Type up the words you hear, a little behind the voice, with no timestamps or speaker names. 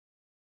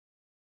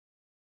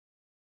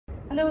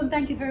Hello, and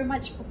thank you very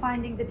much for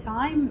finding the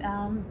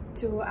time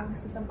to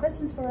answer some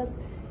questions for us.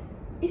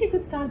 If you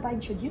could start by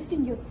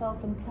introducing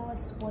yourself and tell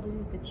us what it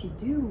is that you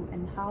do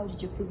and how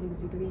did your physics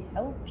degree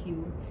help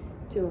you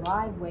to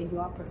arrive where you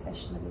are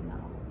professionally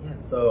now?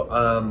 Yeah, so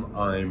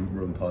I'm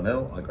Ruadhan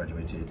Parnell. I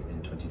graduated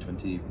in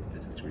 2020 with a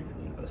physics degree from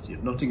the University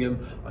of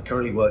Nottingham. I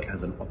currently work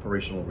as an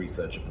operational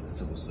researcher for the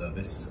Civil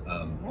Service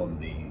on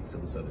the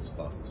Civil Service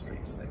Fast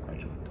Stream, so their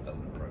graduate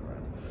development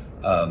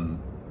program.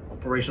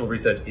 Operational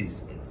research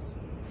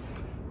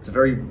it's a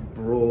very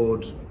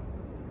broad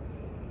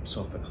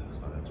topic.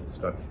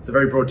 It's a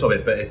very broad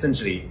topic, but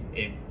essentially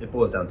it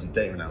boils down to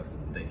data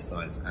analysis and data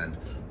science and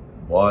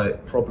why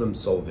problem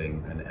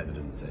solving and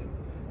evidencing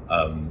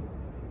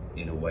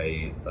in a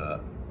way that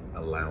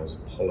allows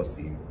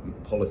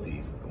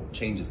policies or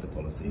changes to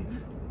policy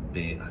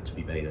to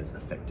be made as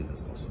effective as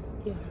possible.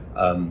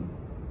 Yeah.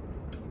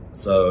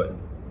 So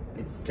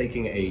it's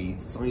taking a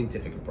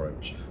scientific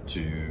approach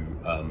to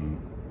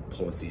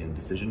policy and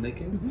decision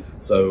making.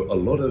 So a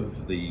lot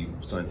of the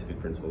scientific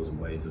principles and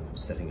ways of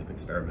setting up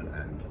experiment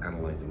and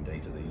analyzing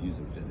data they use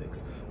in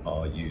physics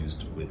are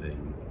used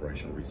within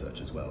operational research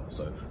as well.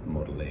 So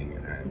modeling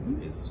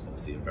is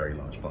obviously a very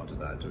large part of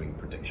that, doing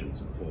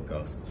predictions and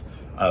forecasts,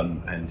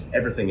 and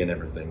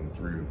everything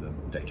through the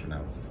data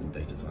analysis and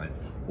data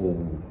science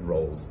all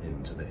rolls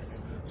into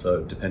this.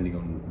 So depending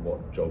on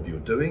what job you're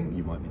doing,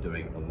 you might be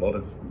doing a lot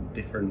of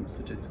different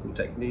statistical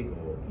technique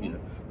or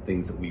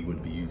things that we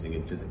would be using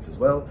in physics as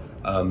well,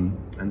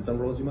 and some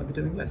roles you might be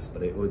doing less,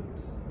 but it would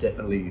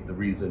definitely, the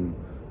reason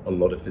a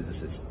lot of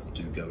physicists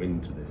do go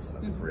into this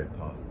as a career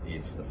path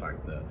is the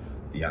fact that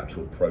the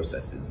actual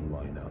processes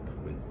line up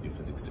with your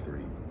physics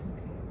degree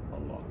a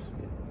lot.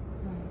 Yeah.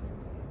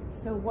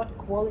 So what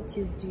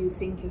qualities do you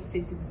think your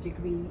physics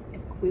degree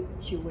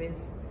equipped you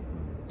with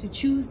to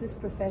choose this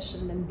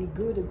profession and be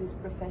good at this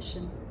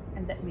profession,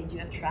 and that made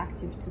you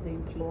attractive to the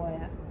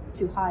employer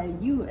to hire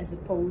you as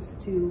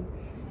opposed to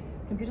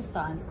computer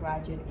science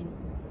graduate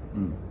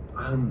in?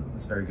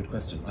 That's a very good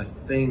question. I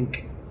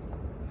think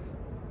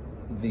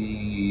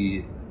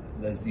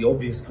there's the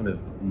obvious kind of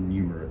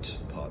numerate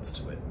parts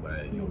to it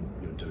where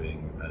you're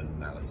doing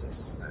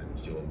analysis and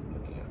you're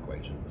looking at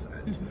equations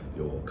and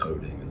you're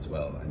coding as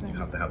well, and you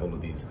have to have all of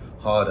these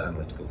hard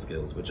analytical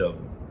skills which are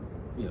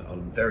are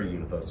very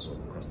universal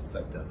across the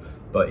sector,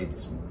 but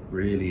it's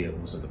really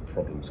also the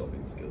problem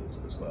solving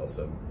skills as well.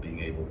 So being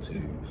able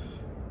to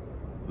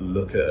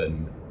look at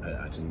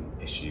an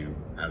issue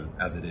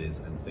as it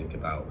is and think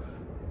about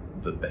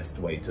the best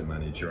way to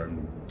manage your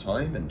own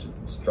time and to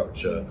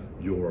structure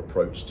your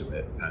approach to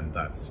it, and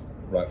that's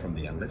right from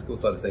the analytical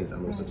side of things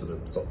and also to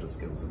the softer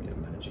skills of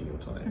managing your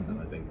time.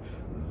 And I think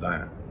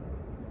that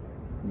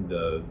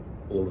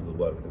all of the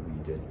work that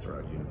we did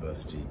throughout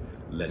university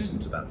lent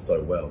into that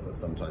so well that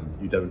sometimes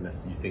you don't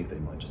necessarily think they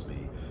might just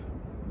be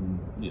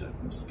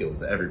skills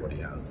that everybody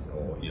has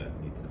or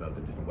need to develop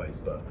in different ways,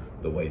 but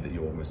the way that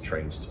you're almost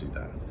trained to do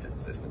that as a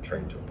physicist and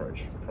trained to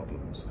approach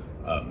problems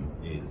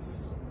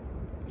is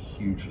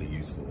hugely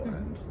useful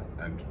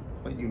and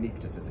quite unique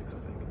to physics, I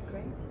think.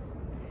 Great.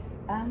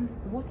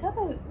 What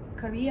other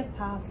career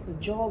paths or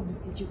jobs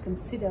did you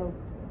consider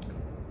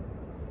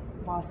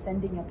while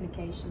sending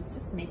applications,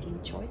 just making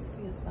a choice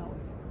for yourself?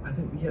 I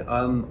think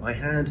I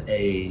had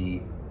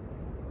a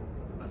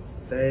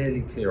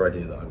fairly clear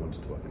idea that I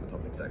wanted to work in the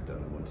public sector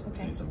and I wanted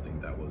to do something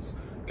that was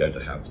going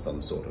to have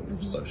some sort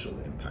of social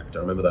impact. I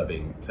remember that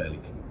being fairly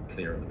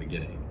clear at the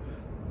beginning,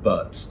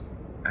 but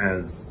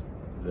as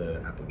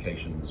the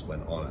applications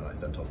went on and I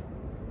sent off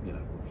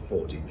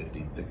 40,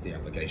 50, 60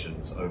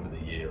 applications over the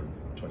year of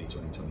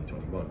 2020,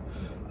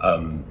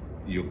 2021,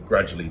 you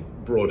gradually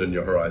broaden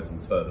your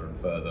horizons further and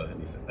further.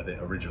 And I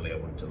think originally I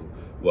wanted to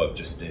work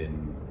just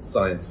in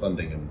science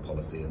funding and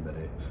policy, and then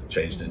it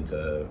changed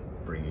into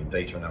bringing in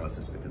data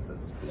analysis because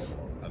there's a lot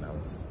more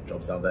analysis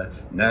jobs out there.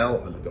 Now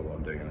I look at what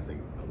I'm doing and I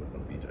think I wouldn't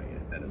want to be doing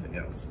anything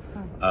else.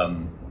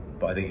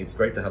 But I think it's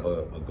great to have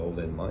a goal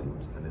in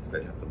mind, and it's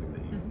great to have something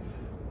that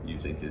you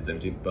think is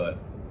empty, but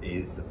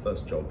it's the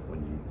first job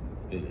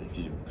if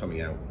you're coming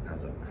out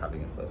as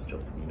having a first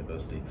job from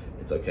university,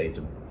 it's okay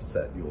to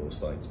set your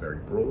sights very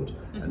broad,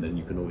 and then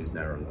you can always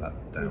narrow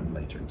that down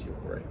later into your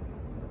career.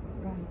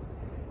 Right.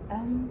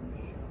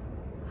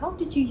 How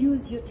did you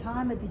use your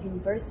time at the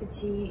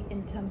university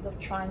in terms of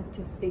trying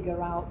to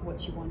figure out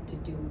what you want to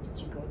do? Did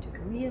you go to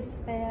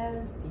careers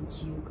fairs? Did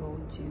you go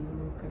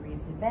to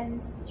careers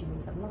events? Did you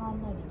meet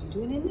alumni? Did you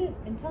do an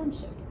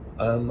internship?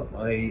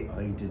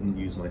 I didn't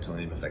use my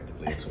time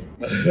effectively at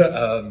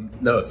all.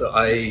 No, so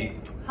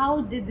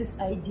How did this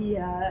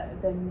idea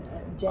then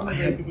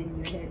generated in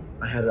your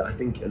head? I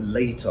think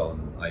late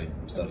on, I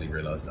suddenly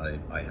realised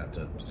I had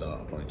to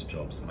start applying to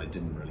jobs, and I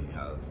didn't really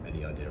have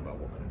any idea about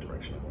what kind of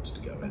direction I wanted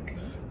to go in.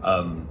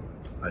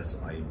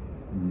 I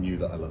knew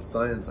that I loved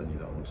science. I knew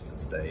that I wanted to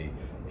stay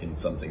in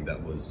something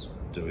that was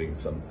doing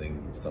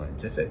something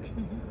scientific.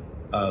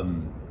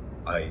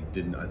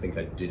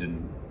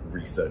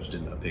 Research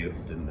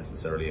didn't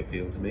necessarily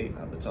appeal to me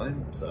at the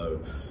time, so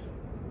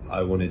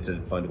I wanted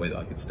to find a way that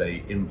I could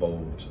stay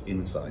involved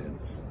in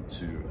science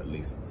to at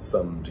least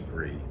some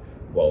degree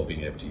while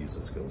being able to use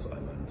the skills that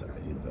I learned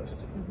at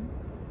university.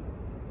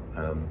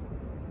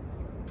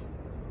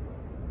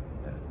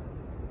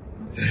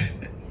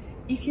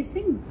 If you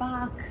think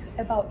back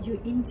about your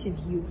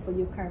interview for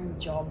your current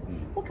job,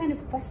 what kind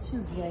of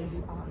questions were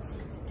you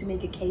asked to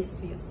make a case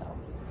for yourself?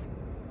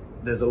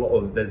 There's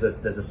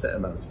a set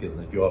amount of skills,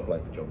 and if you are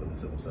applying for a job in the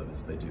civil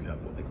service, they do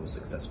have what they call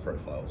success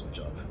profiles, which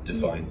are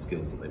defined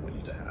skills that they want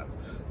you to have.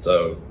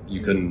 So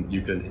you can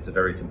it's a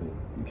very simple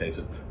case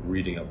of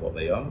reading up what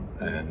they are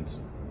and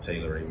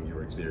tailoring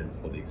your experience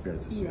or the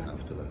experiences you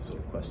have to those sort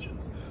of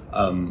questions.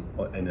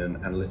 In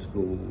an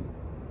analytical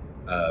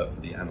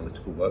for the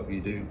analytical work that you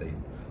do, they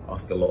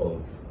ask a lot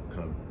of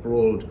kind of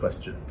broad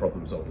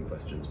problem-solving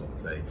questions. What they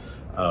say,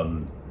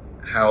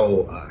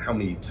 how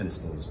many tennis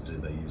balls do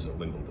they use at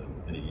Wimbledon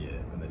in a year?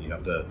 And then you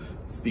have to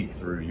speak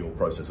through your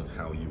process of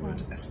how you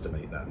would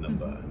estimate that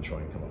number and try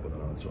and come up with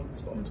an answer on the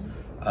spot.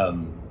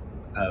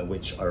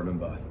 Which I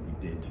remember I think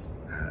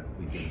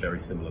we did very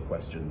similar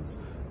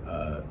questions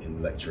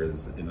in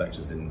lectures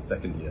in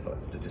second year for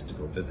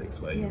statistical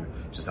physics, where you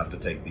just have to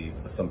take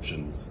these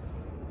assumptions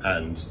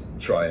and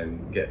try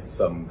and get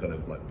some kind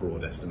of like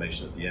broad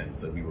estimation at the end.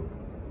 So we were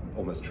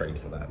almost trained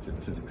for that through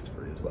the physics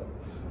degree as well.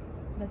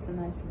 That's a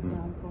nice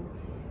example.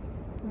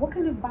 What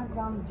kind of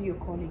backgrounds do your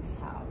colleagues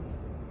have,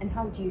 and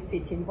how do you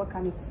fit in? What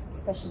kind of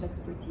special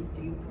expertise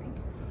do you bring?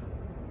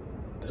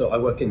 So I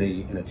work in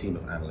a team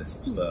of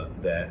analysts,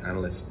 but they're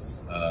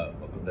analysts.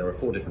 There are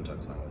 4 different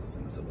types of analysts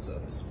in the civil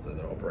service. So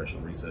there are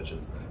operational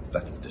researchers,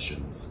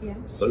 statisticians,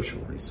 social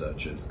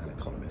researchers, and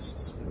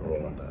economists. We're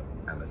all under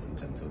analysts and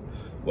tend to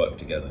work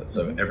together.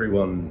 So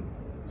everyone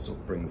sort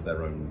of brings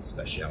their own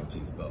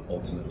specialities, but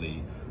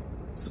ultimately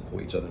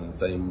support each other in the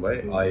same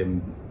way. I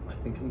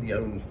think I'm the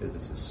only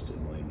physicist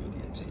in my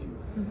immediate team,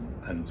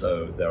 and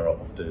so there are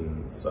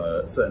often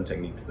certain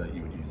techniques that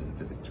you would use in a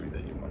physics degree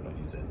that you might not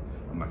use in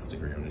a maths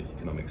degree or an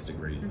economics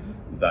degree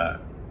that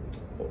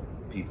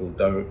people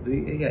don't.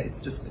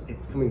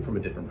 It's coming from a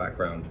different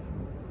background.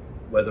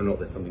 Whether or not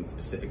there's something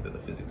specific that the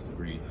physics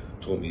degree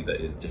taught me that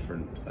is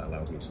different, that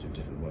allows me to do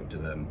different work to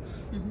them,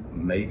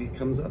 maybe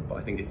comes up, but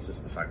I think it's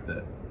just the fact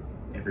that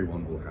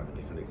everyone will have a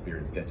different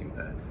experience getting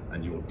there,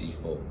 and your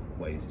default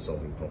ways of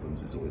solving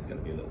problems is always going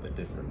to be a little bit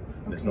different.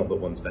 And it's not that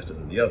one's better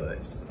than the other,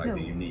 it's just the fact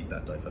that you need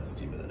that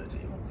diversity within a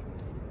team. That's right.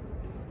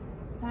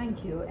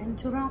 Thank you. And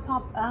to wrap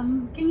up,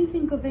 can you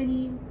think of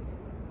any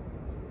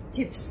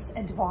tips,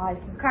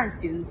 advice to the current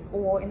students,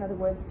 or in other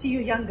words, to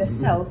your younger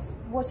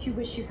self, what you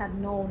wish you had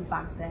known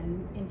back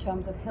then in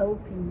terms of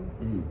helping,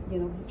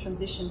 this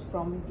transition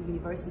from the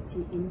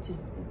university into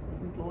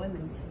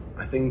employment?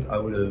 I think I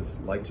would have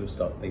liked to have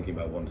started thinking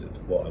about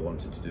what I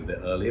wanted to do a bit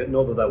earlier.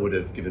 Not that that would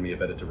have given me a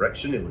better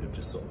direction, it would have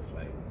just sort of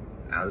like,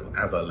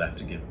 as I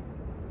left,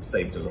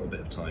 saved a little bit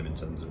of time in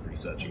terms of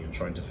researching and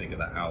trying to figure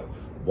that out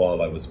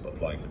while I was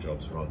applying for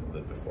jobs rather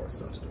than before I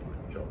started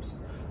applying for jobs.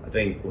 I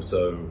think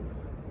also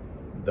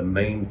the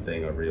main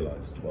thing I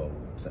realised while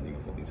sending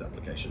off all these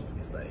applications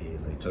is that it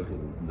is a total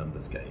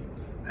numbers game,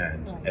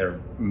 and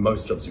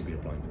most jobs you'll be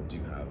applying for do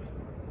have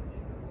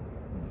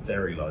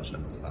very large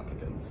numbers of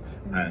applicants,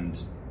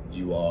 and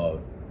you are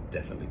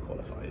definitely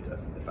qualified. I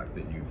think the fact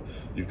that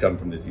you've come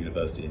from this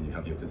university and you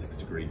have your physics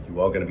degree, you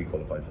are going to be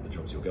qualified for the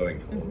jobs you're going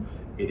for.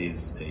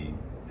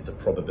 It's a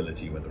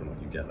probability whether or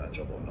not you get that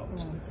job or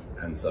not.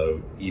 And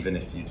so even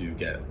if you do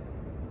get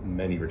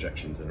many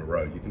rejections in a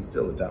row, you can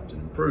still adapt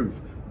and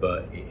improve,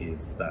 but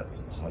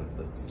that's part of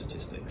the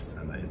statistics,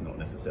 and that is not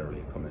necessarily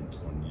a comment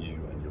on you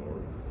and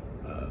your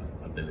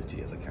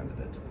ability as a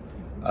candidate.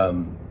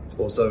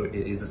 Also,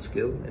 it is a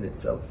skill in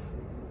itself,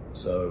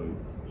 so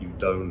you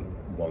don't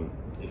want,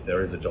 if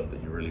there is a job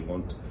that you really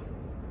want,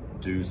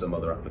 do some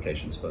other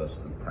applications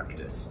first and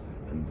practice,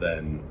 and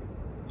then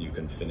you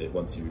can finish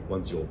once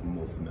you're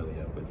more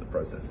familiar with the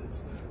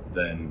processes,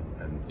 then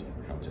and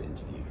how to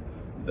interview,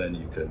 then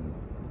you can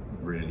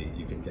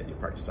get your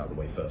practice out of the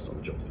way first on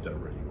the jobs you don't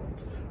really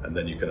want, and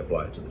then you can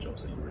apply it to the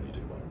jobs that you really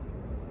do want.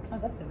 Oh,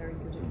 that's a very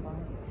good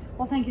advice.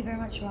 Well, thank you very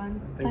much, Ruadhan.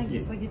 Thank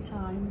you for your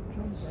time.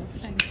 Pleasure.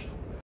 Thanks.